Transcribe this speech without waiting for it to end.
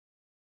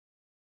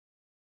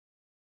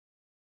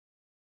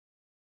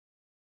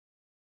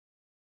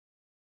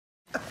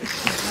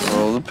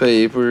of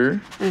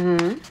paper.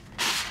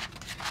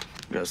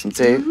 Got some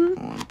tape.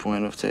 1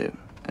 point of tape.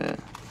 Yeah.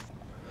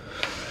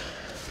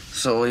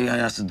 So all you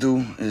have to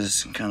do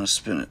is kind of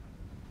spin it,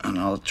 and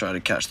I'll try to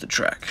catch the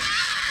track.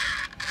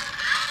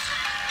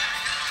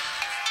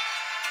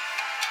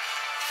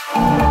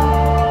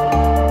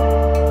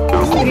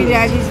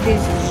 Стреляли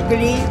здесь,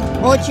 жгли.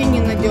 Очень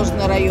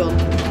ненадежный район.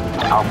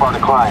 How far the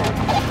client?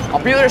 I'll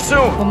be there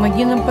soon.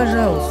 Помоги нам,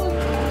 пожалуйста.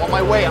 On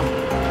my way. I'm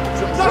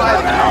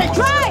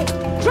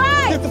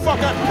Try! Get the fuck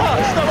out the car!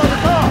 Stop on the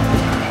car!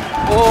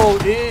 Oh,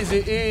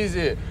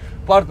 easy.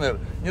 Partner,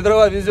 не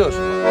дрова везешь.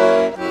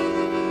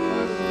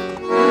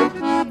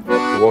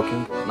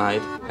 Walking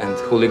night and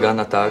hooligan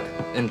attack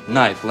and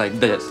knife like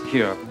this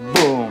here,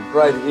 boom,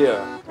 Right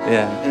here.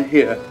 yeah. in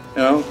here,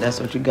 you know? That's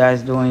what you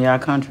guys do in your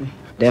country?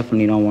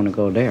 Definitely don't want to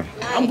go there.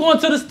 I'm going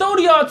to the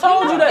studio, I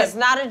told you that. It's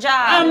not a job.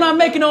 I'm not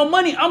making no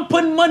money, I'm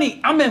putting money,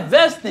 I'm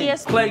investing.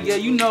 Yes. Play, yeah,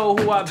 you know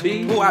who I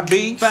be. Who I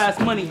be? Fast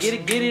money, get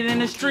it in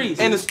the streets.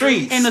 In the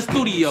streets. In the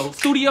studio.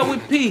 Studio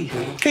with P.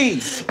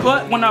 Peace.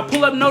 But when I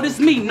pull up, notice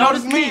me.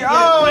 Notice me.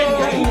 Oh.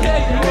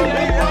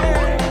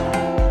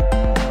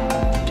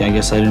 I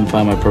guess I didn't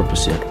find my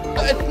purpose yet.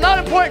 It's not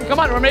important. Come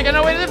on, we're making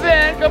our way to the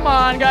van. Come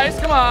on, guys,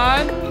 come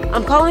on.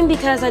 I'm calling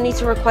because I need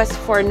to request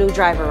for a new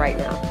driver right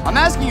now. I'm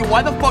asking you,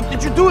 why the fuck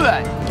did you do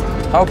that?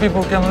 How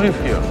people can live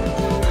here?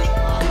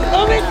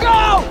 Let me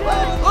go!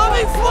 Let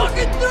me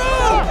fucking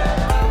through!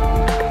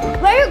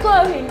 Where are you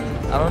going?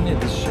 I don't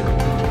need this shit.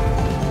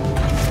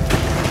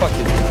 Fuck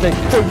it. Take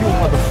care, you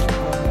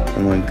motherfucker.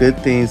 And when good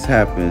things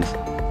happen,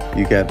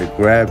 you got to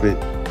grab it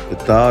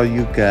with all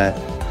you got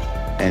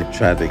and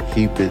try to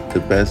keep it the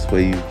best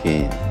way you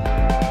can.